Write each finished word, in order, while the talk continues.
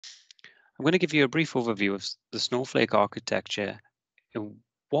I'm going to give you a brief overview of the Snowflake architecture and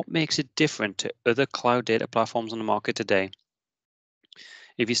what makes it different to other cloud data platforms on the market today.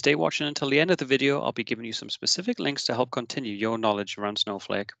 If you stay watching until the end of the video, I'll be giving you some specific links to help continue your knowledge around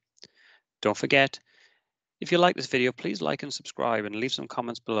Snowflake. Don't forget, if you like this video, please like and subscribe and leave some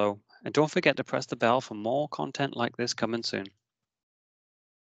comments below. And don't forget to press the bell for more content like this coming soon.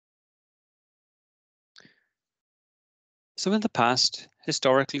 So in the past,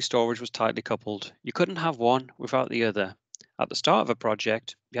 historically, storage was tightly coupled. You couldn't have one without the other. At the start of a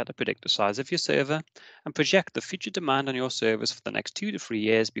project, you had to predict the size of your server and project the future demand on your servers for the next 2 to 3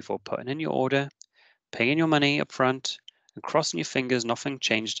 years before putting in your order, paying your money up front, and crossing your fingers nothing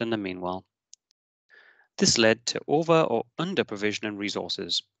changed in the meanwhile. This led to over or under provisioning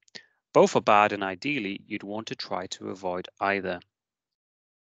resources. Both are bad, and ideally, you'd want to try to avoid either.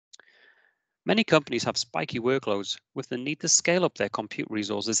 Many companies have spiky workloads with the need to scale up their compute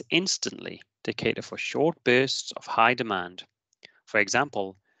resources instantly to cater for short bursts of high demand. For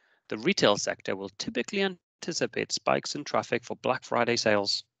example, the retail sector will typically anticipate spikes in traffic for Black Friday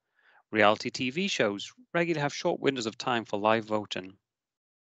sales. Reality TV shows regularly have short windows of time for live voting.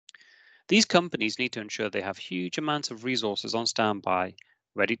 These companies need to ensure they have huge amounts of resources on standby,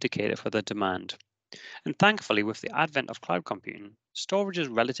 ready to cater for the demand. And thankfully, with the advent of cloud computing, storage is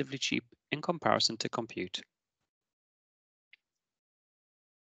relatively cheap in comparison to compute.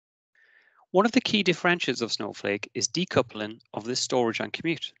 One of the key differentiators of Snowflake is decoupling of this storage and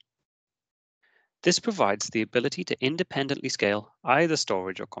compute. This provides the ability to independently scale either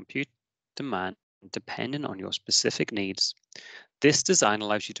storage or compute demand depending on your specific needs. This design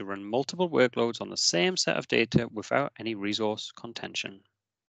allows you to run multiple workloads on the same set of data without any resource contention.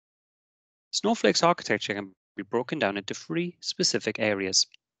 Snowflake's architecture can be broken down into 3 specific areas.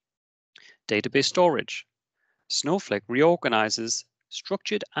 Database storage. Snowflake reorganizes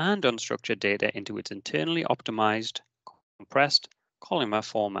structured and unstructured data into its internally optimized, compressed columnar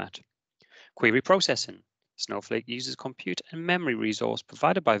format. Query processing. Snowflake uses compute and memory resource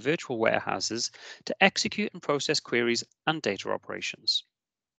provided by virtual warehouses to execute and process queries and data operations.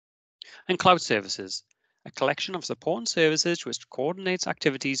 And cloud services. A collection of support and services which coordinates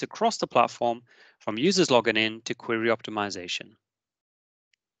activities across the platform from users logging in to query optimization.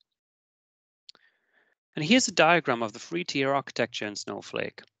 And here's a diagram of the 3-tier architecture in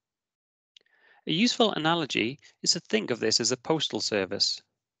Snowflake. A useful analogy is to think of this as a postal service.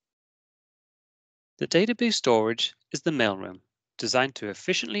 The database storage is the mailroom, designed to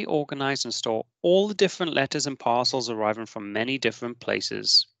efficiently organize and store all the different letters and parcels arriving from many different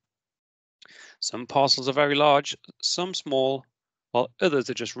places. Some parcels are very large, some small, while others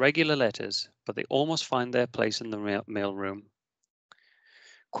are just regular letters, but they almost find their place in the mailroom.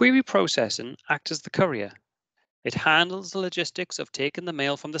 Query processing acts as the courier. It handles the logistics of taking the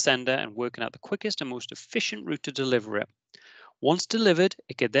mail from the sender and working out the quickest and most efficient route to deliver it. Once delivered,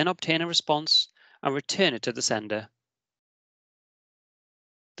 it can then obtain a response and return it to the sender.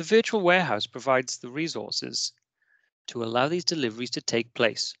 The virtual warehouse provides the resources to allow these deliveries to take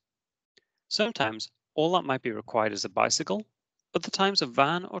place. Sometimes all that might be required is a bicycle, other times a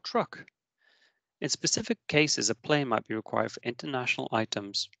van or truck. In specific cases, a plane might be required for international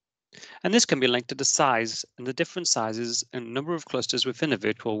items. And this can be linked to the size and the different sizes and number of clusters within a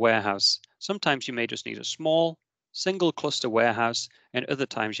virtual warehouse. Sometimes you may just need a small, single cluster warehouse, and other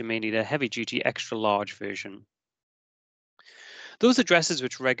times you may need a heavy-duty extra large version. Those addresses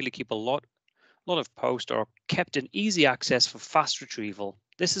which regularly keep a lot of post are kept in easy access for fast retrieval.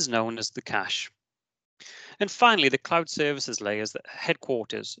 This is known as the cache. And finally, the cloud services layer is the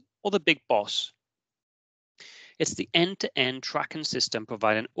headquarters, or the big boss. It's the end-to-end tracking system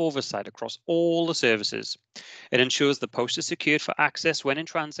providing oversight across all the services. It ensures the post is secured for access when in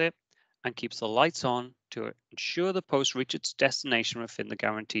transit and keeps the lights on to ensure the post reaches its destination within the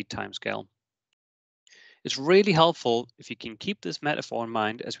guaranteed timescale. It's really helpful if you can keep this metaphor in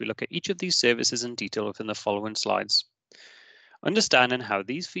mind as we look at each of these services in detail within the following slides. Understanding how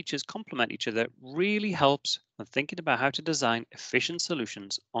these features complement each other really helps when thinking about how to design efficient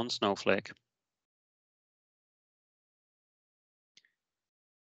solutions on Snowflake.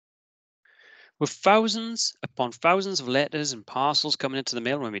 With thousands upon thousands of letters and parcels coming into the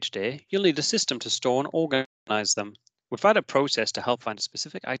mailroom each day, you'll need a system to store and organize them. Without a process to help find a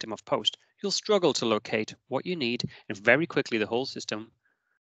specific item of post, you'll struggle to locate what you need, and very quickly the whole system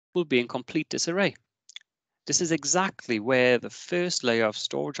will be in complete disarray. This is exactly where the first layer of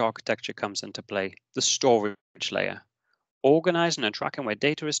storage architecture comes into play, the storage layer, organizing and tracking where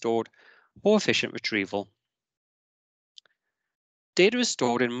data is stored for efficient retrieval. Data is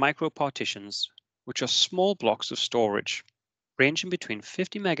stored in micro partitions, which are small blocks of storage. ranging between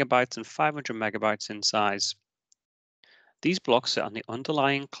 50 megabytes and 500 megabytes in size. These blocks sit on the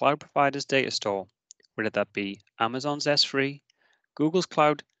underlying cloud provider's data store, whether that be Amazon's S3, Google's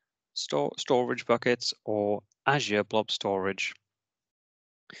cloud storage buckets, or Azure blob storage.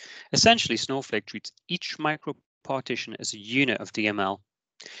 Essentially, Snowflake treats each micro partition as a unit of DML.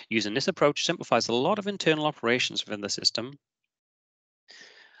 Using this approach simplifies a lot of internal operations within the system.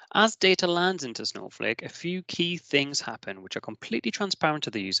 As data lands into Snowflake, a few key things happen which are completely transparent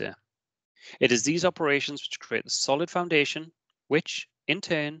to the user. It is these operations which create the solid foundation, which, in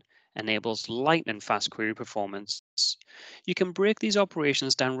turn, enables lightning fast query performance. You can break these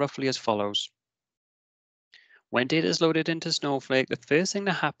operations down roughly as follows. When data is loaded into Snowflake, the first thing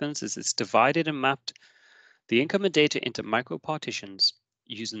that happens is it's divided and mapped the incoming data into micro partitions,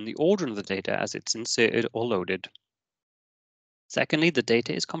 using the order of the data as it's inserted or loaded. Secondly, the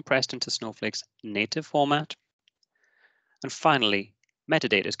data is compressed into Snowflake's native format. And finally,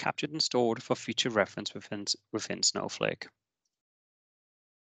 metadata is captured and stored for future reference within Snowflake.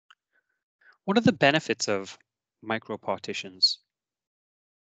 What are the benefits of micro partitions?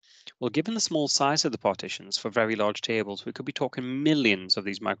 Well, given the small size of the partitions for very large tables, we could be talking millions of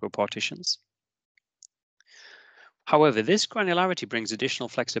these micro partitions. However, this granularity brings additional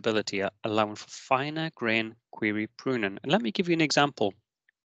flexibility, allowing for finer grain query pruning. And let me give you an example.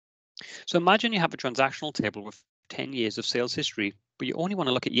 So imagine you have a transactional table with 10 years of sales history, but you only want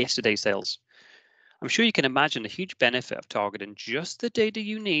to look at yesterday's sales. I'm sure you can imagine the huge benefit of targeting just the data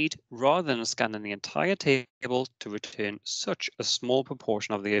you need rather than scanning the entire table to return such a small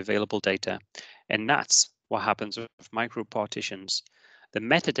proportion of the available data. And that's what happens with micro partitions. The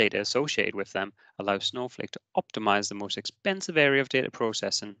metadata associated with them allows Snowflake to optimize the most expensive area of data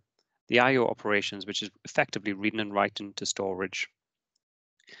processing, the I/O operations, which is effectively reading and writing to storage.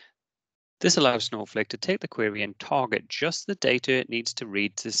 This allows Snowflake to take the query and target just the data it needs to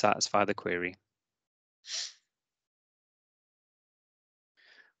read to satisfy the query.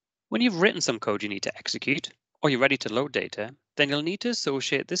 When you've written some code you need to execute, or you're ready to load data, then you'll need to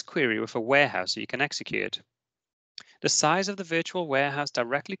associate this query with a warehouse so you can execute it. The size of the virtual warehouse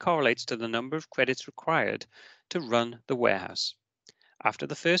directly correlates to the number of credits required to run the warehouse. After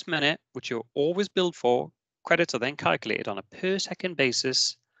the first minute, which you're always billed for, credits are then calculated on a per second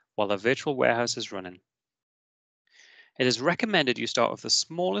basis while the virtual warehouse is running. It is recommended you start with the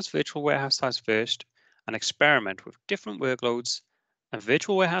smallest virtual warehouse size first and experiment with different workloads and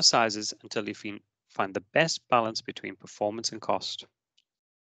virtual warehouse sizes until you find the best balance between performance and cost.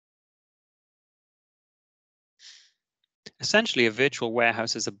 Essentially, a virtual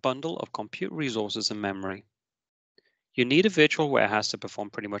warehouse is a bundle of compute resources and memory. You need a virtual warehouse to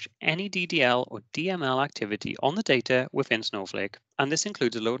perform pretty much any DDL or DML activity on the data within Snowflake, and this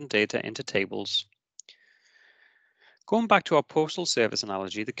includes loading data into tables. Going back to our postal service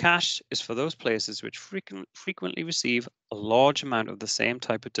analogy, the cache is for those places which frequently receive a large amount of the same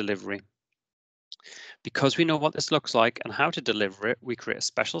type of delivery. Because we know what this looks like and how to deliver it, we create a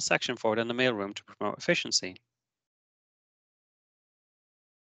special section for it in the mailroom to promote efficiency.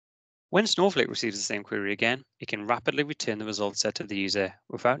 When Snowflake receives the same query again, it can rapidly return the result set to the user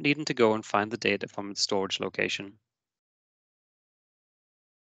without needing to go and find the data from the storage location.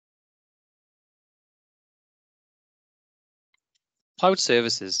 Cloud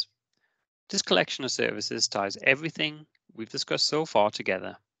services. This collection of services ties everything we've discussed so far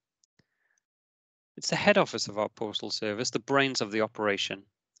together. It's the head office of our postal service, the brains of the operation,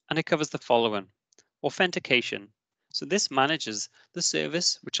 and it covers the following. Authentication. So this manages the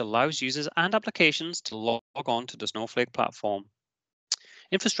service which allows users and applications to log on to the Snowflake platform.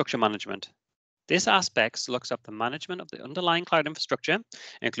 Infrastructure management. This aspect looks up the management of the underlying cloud infrastructure,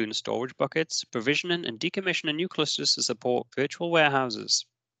 including storage buckets, provisioning and decommissioning new clusters to support virtual warehouses.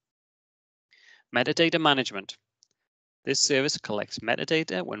 Metadata management. This service collects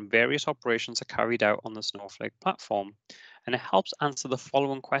metadata when various operations are carried out on the Snowflake platform, and it helps answer the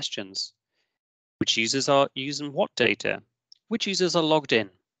following questions. Which users are using what data? Which users are logged in?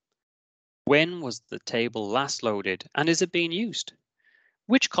 When was the table last loaded, and is it being used?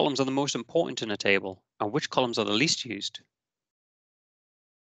 Which columns are the most important in a table, and which columns are the least used?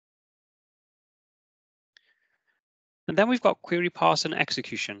 And then we've got query parse and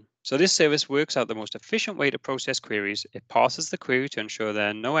execution. So this service works out the most efficient way to process queries. It parses the query to ensure there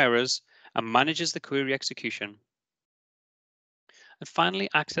are no errors and manages the query execution. And finally,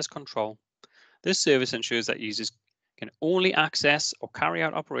 access control. This service ensures that users can only access or carry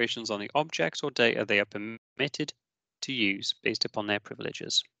out operations on the objects or data they are permitted to use based upon their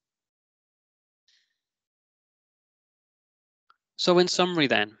privileges. So in summary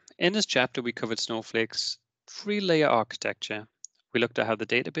then, in this chapter we covered Snowflake's three-layer architecture, We looked at how the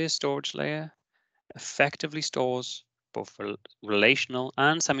database storage layer effectively stores both relational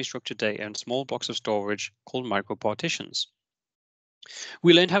and semi-structured data in small blocks of storage called micropartitions.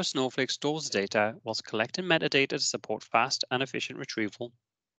 We learned how Snowflake stores data whilst collecting metadata to support fast and efficient retrieval.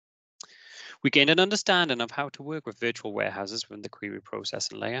 We gained an understanding of how to work with virtual warehouses within the query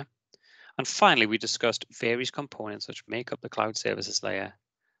processing layer. And finally, we discussed various components which make up the cloud services layer,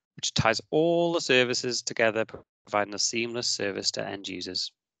 which ties all the services together, providing a seamless service to end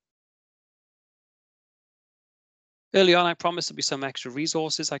users. Early on, I promised there'll be some extra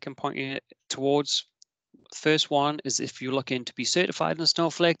resources I can point you towards. First one is if you're looking to be certified in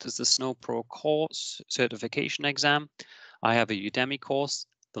Snowflake, there's the SnowPro course certification exam. I have a Udemy course.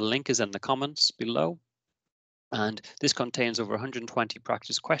 The link is in the comments below. And this contains over 120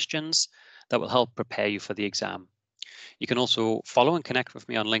 practice questions that will help prepare you for the exam. You can also follow and connect with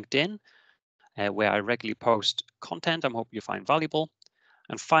me on LinkedIn, where I regularly post content I hope you find valuable.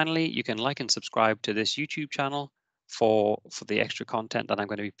 And finally, you can like and subscribe to this YouTube channel for the extra content that I'm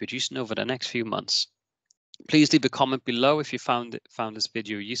going to be producing over the next few months. Please leave a comment below if you found this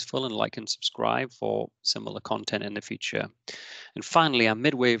video useful, and like and subscribe for similar content in the future. And finally, I'm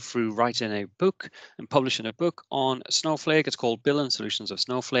midway through writing a book and publishing a book on Snowflake. It's called Building Solutions of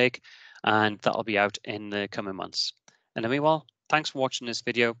Snowflake, and that'll be out in the coming months. And meanwhile, thanks for watching this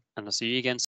video, and I'll see you again soon.